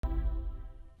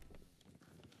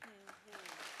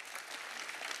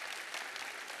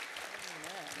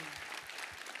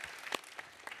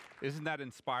Isn't that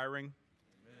inspiring?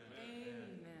 Amen.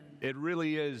 It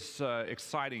really is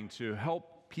exciting to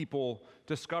help people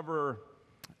discover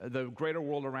the greater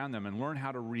world around them and learn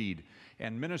how to read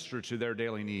and minister to their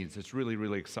daily needs. It's really,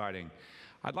 really exciting.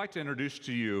 I'd like to introduce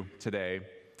to you today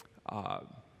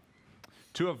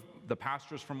two of the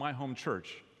pastors from my home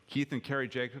church. Keith and Carrie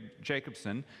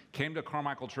Jacobson came to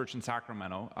Carmichael Church in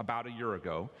Sacramento about a year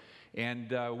ago,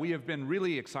 and we have been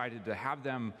really excited to have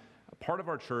them part of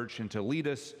our church and to lead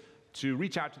us to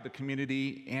reach out to the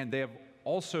community, and they have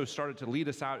also started to lead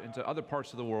us out into other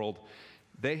parts of the world.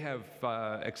 They have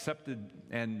accepted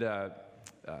and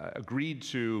agreed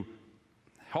to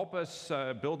help us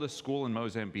build a school in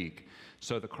Mozambique.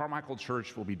 So the Carmichael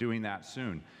Church will be doing that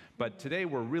soon. But today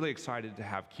we're really excited to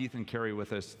have Keith and Carrie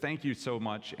with us. Thank you so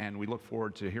much, and we look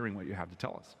forward to hearing what you have to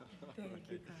tell us. Thank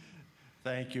you, God.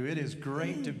 Thank you. It is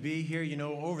great to be here. You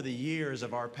know, over the years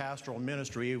of our pastoral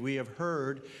ministry, we have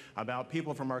heard about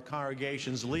people from our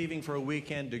congregations leaving for a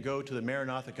weekend to go to the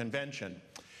Maranatha Convention.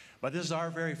 But this is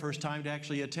our very first time to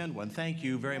actually attend one. Thank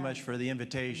you very much for the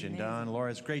invitation, Amazing. Don,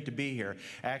 Laura. It's great to be here.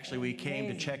 Actually, we came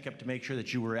to check up to make sure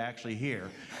that you were actually here.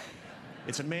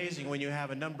 It's amazing when you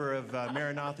have a number of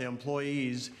Maranatha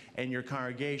employees in your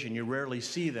congregation, you rarely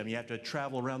see them. You have to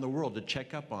travel around the world to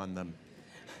check up on them.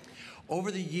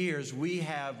 Over the years, we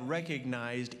have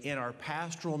recognized in our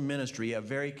pastoral ministry a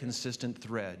very consistent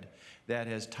thread that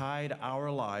has tied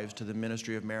our lives to the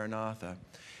ministry of Maranatha.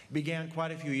 It began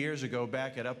quite a few years ago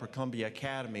back at Upper Columbia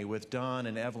Academy with Don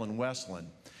and Evelyn Westland.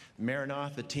 The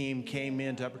Maranatha team came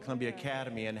into Upper Columbia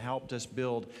Academy and helped us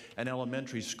build an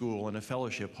elementary school and a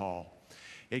fellowship hall.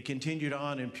 It continued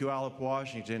on in Puyallup,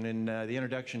 Washington, in the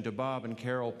introduction to Bob and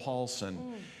Carol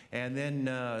Paulson. And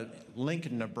then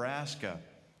Lincoln, Nebraska.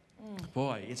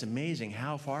 Boy, it's amazing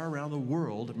how far around the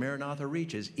world Maranatha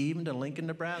reaches, even to Lincoln,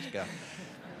 Nebraska.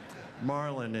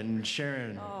 Marlon and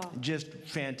Sharon, just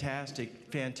fantastic,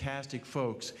 fantastic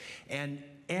folks. And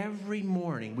every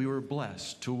morning we were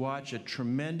blessed to watch a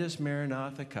tremendous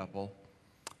Maranatha couple,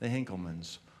 the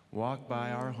Hinklemans, walk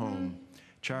by our home.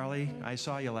 Charlie, I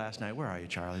saw you last night. Where are you,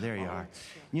 Charlie? There you are.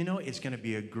 You know, it's going to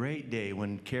be a great day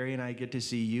when Carrie and I get to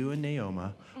see you and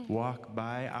Naoma walk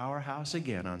by our house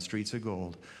again on Streets of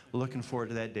Gold. Looking forward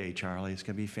to that day, Charlie. It's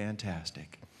going to be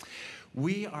fantastic.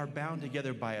 We are bound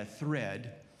together by a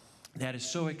thread that is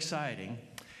so exciting.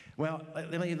 Well,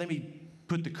 let me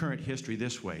put the current history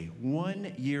this way.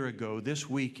 1 year ago this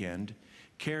weekend,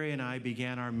 Carrie and I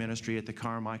began our ministry at the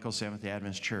Carmichael Seventh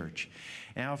Adventist Church.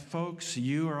 Now, folks,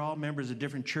 you are all members of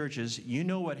different churches. You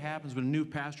know what happens when a new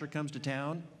pastor comes to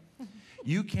town?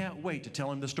 You can't wait to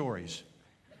tell him the stories.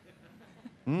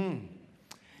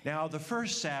 Now, the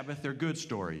first Sabbath, they're good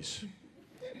stories.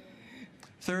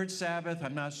 Third Sabbath,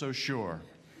 I'm not so sure.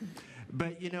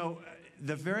 But, you know,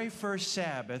 the very first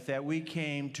Sabbath that we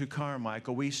came to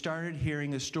Carmichael, we started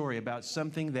hearing a story about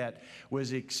something that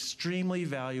was extremely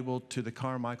valuable to the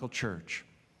Carmichael Church.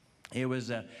 It was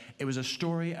a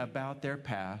story about their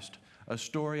past, a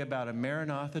story about a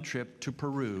Maranatha trip to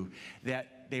Peru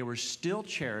that they were still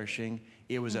cherishing.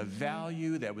 It was a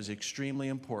value that was extremely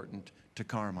important to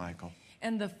Carmichael.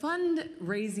 And the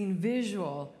fundraising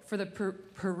visual for the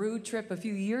Peru trip a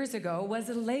few years ago was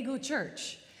a Lego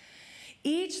church.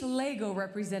 Each Lego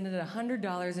represented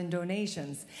 $100 in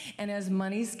donations, and as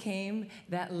monies came,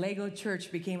 that Lego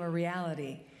church became a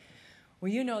reality.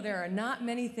 Well, you know, there are not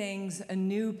many things a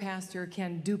new pastor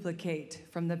can duplicate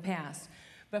from the past.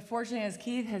 But fortunately, as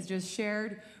Keith has just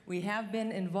shared, we have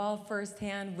been involved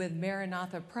firsthand with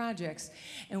Maranatha projects,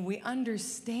 and we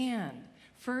understand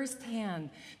firsthand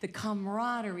the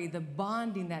camaraderie, the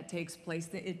bonding that takes place,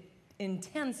 the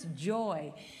intense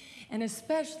joy, and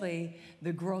especially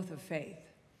the growth of faith.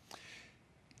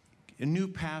 And new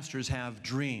pastors have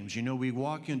dreams. You know, we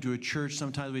walk into a church,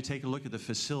 sometimes we take a look at the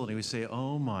facility, we say,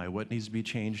 oh my, what needs to be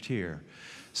changed here?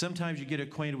 Sometimes you get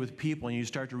acquainted with people and you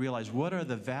start to realize what are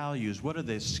the values, what are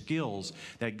the skills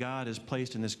that God has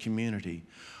placed in this community.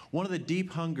 One of the deep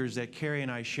hungers that Carrie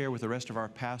and I share with the rest of our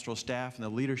pastoral staff and the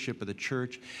leadership of the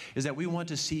church is that we want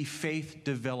to see faith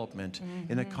development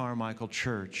in the Carmichael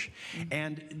Church.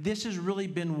 And this has really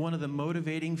been one of the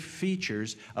motivating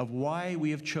features of why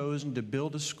we have chosen to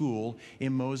build a school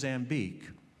in Mozambique.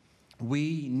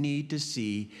 We need to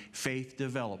see faith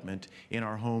development in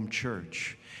our home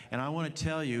church. And I want to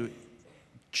tell you,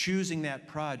 choosing that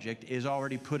project is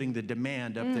already putting the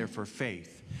demand up there for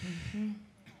faith.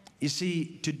 You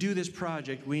see, to do this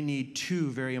project, we need two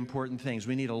very important things.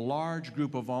 We need a large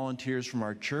group of volunteers from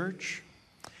our church,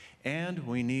 and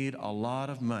we need a lot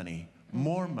of money,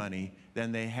 more money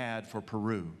than they had for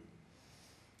Peru.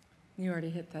 You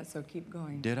already hit that, so keep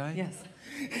going. Did I? Yes.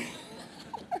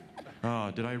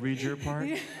 Oh, did I read your part?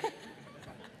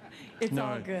 It's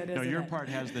all good, isn't no, your it? part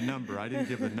has the number. I didn't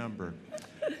give the number.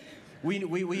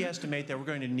 We estimate that we're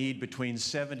going to need between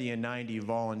 70 and 90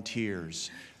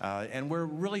 volunteers. And we're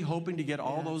really hoping to get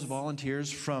all those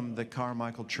volunteers from the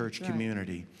Carmichael Church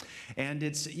community. And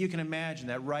you can imagine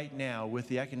that right now, with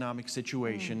the economic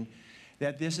situation,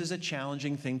 that this is a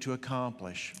challenging thing to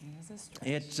accomplish. It is a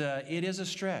stretch. It is a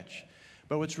stretch.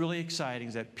 But what's really exciting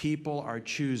is that people are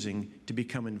choosing to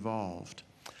become involved.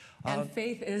 And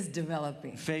faith is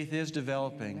developing. Faith is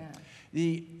developing.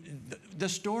 Amen. The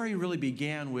story really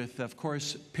began with, of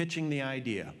course, pitching the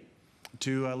idea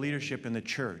to leadership in the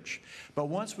church. But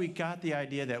once we got the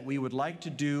idea that we would like to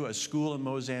do a school in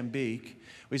Mozambique,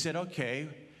 we said, okay,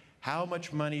 how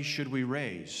much money should we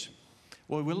raise?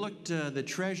 Well, we looked, the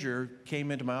treasurer came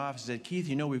into my office and said, Keith,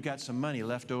 you know, we've got some money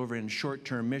left over in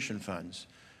short-term mission funds.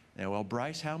 And, well,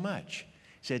 Bryce, how much?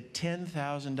 He said,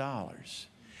 $10,000.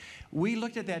 We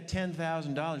looked at that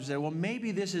 $10,000 and said, well,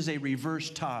 maybe this is a reverse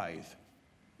tithe.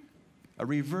 A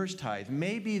reverse tithe.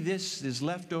 Maybe this is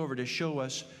left over to show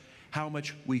us how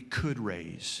much we could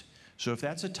raise. So if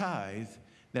that's a tithe,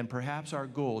 then perhaps our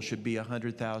goal should be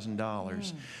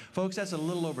 $100,000. Folks, that's a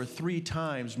little over 3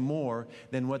 times more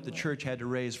than what the church had to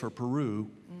raise for Peru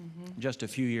just a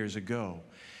few years ago.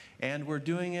 And we're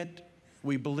doing it,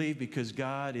 we believe, because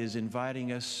God is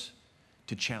inviting us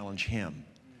to challenge Him.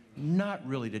 Not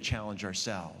really to challenge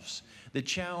ourselves. The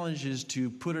challenge is to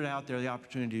put it out there, the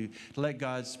opportunity to let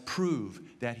God prove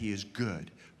that He is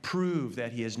good, prove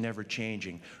that He is never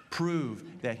changing,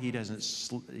 prove that He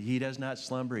does not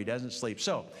slumber, He doesn't sleep.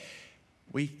 So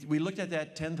we looked at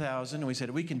that $10,000 and we said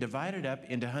we can divide it up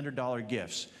into $100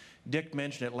 gifts. Dick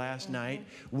mentioned it last night.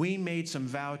 We made some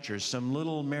vouchers, some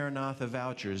little Maranatha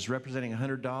vouchers representing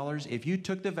 $100. If you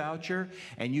took the voucher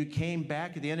and you came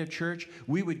back at the end of church,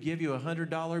 we would give you a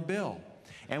 $100 bill.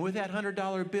 And with that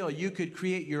 $100 bill, you could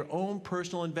create your own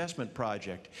personal investment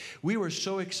project. We were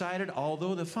so excited,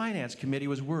 although the finance committee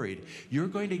was worried. You're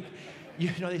going to, you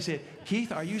know, they said,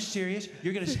 Keith, are you serious?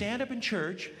 You're going to stand up in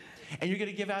church and you're going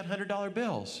to give out $100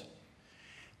 bills.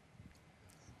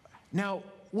 Now,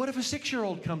 what if a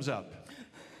 6-year-old comes up?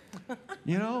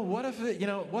 You know, what if? I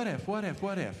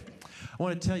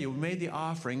want to tell you, we made the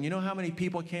offering. You know how many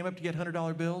people came up to get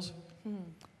 $100 bills?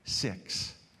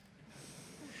 6.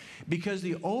 Because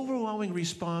the overwhelming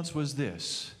response was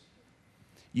this: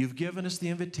 you've given us the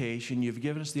invitation, you've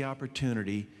given us the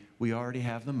opportunity, we already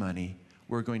have the money,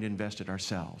 we're going to invest it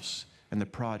ourselves. And the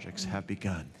projects have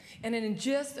begun. And in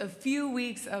just a few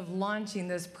weeks of launching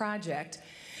this project,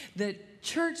 the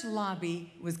church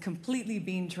lobby was completely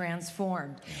being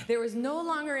transformed. There was no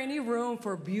longer any room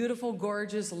for beautiful,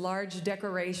 gorgeous, large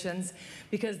decorations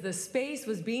because the space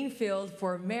was being filled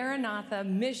for Maranatha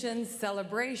Mission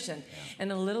Celebration.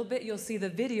 In a little bit, you'll see the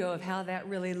video of how that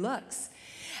really looks.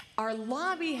 Our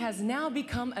lobby has now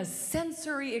become a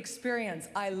sensory experience.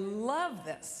 I love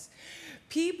this.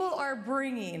 People are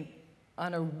bringing,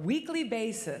 on a weekly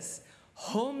basis,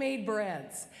 homemade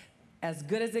breads, as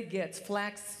good as it gets,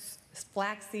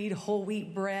 flaxseed, whole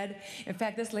wheat bread. In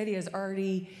fact, this lady has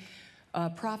already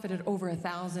profited over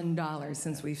 $1,000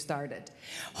 since we've started.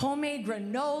 Homemade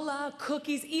granola,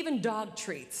 cookies, even dog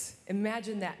treats.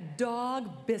 Imagine that,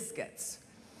 dog biscuits.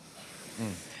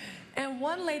 And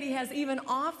one lady has even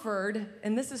offered,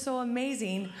 and this is so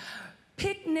amazing,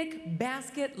 picnic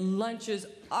basket lunches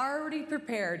already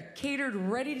prepared, catered,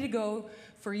 ready to go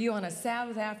for you on a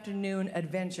Sabbath afternoon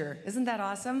adventure. Isn't that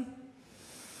awesome?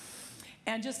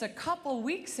 And just a couple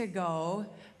weeks ago,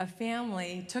 a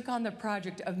family took on the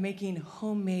project of making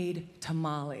homemade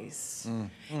tamales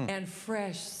and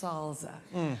fresh salsa.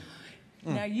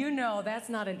 Now, you know that's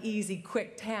not an easy,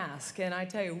 quick task, and I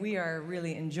tell you, we are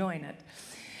really enjoying it.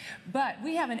 But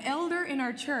we have an elder in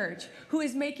our church who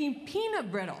is making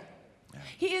peanut brittle.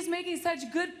 He is making such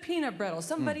good peanut brittle.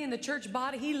 Somebody in the church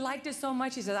bought it. He liked it so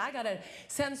much, he said, I got to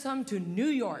send some to New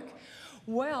York.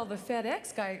 Well, the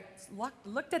FedEx guy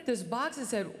looked at this box and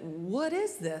said, what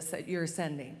is this that you're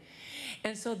sending?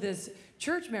 And so this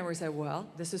church member said, well,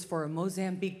 this is for a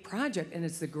Mozambique project, and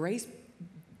it's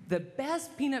the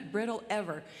best peanut brittle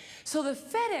ever. So the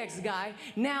FedEx guy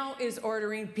now is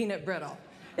ordering peanut brittle.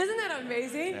 Isn't that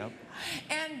amazing? Yep.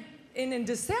 And in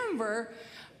December,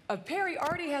 Perry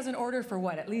already has an order for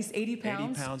what, at least 80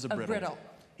 pounds? 80 pounds of brittle.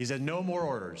 He said no more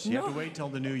orders. You have to wait till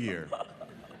the new year.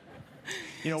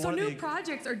 You know, so new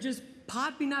projects are just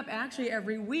popping up actually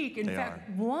every week. In fact,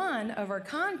 one of our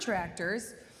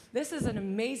contractors, this is an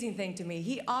amazing thing to me.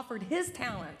 He offered his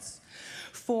talents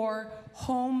for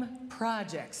home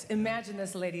projects. Imagine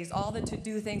this, ladies, all the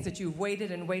to-do things that you've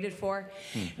waited and waited for.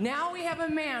 Now we have a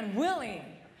man willing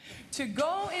to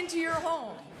go into your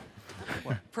home,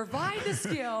 provide the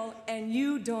skill, and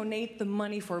you donate the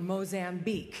money for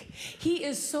Mozambique.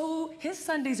 His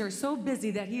Sundays are so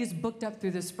busy that he is booked up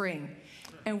through the spring.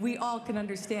 And we all can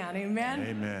understand. Amen?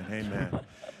 Amen. Amen.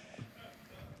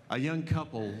 A young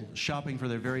couple shopping for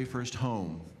their very first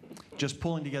home, just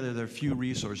pulling together their few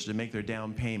resources to make their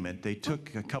down payment. They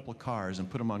took a couple of cars and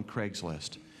put them on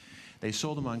Craigslist. They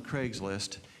sold them on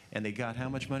Craigslist, and they got how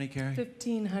much money, Carrie?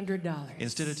 $1,500.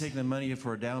 Instead of taking the money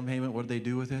for a down payment, what did they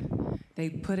do with it? They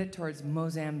put it towards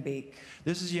Mozambique.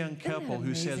 This is a young couple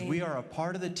who says, we are a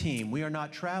part of the team. We are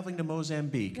not traveling to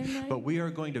Mozambique, but we are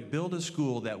going to build a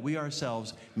school that we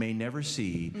ourselves may never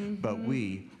see, but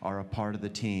we are a part of the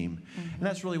team. And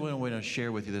that's really what I want to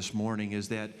share with you this morning, is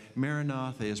that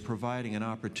Maranatha is providing an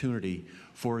opportunity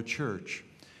for a church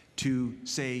to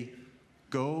say,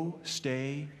 go,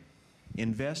 stay,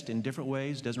 invest in different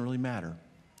ways, doesn't really matter.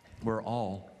 We're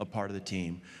all a part of the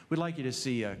team. We'd like you to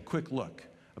see a quick look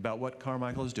about what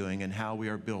Carmichael is doing and how we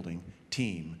are building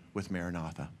Team with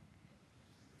Maranatha.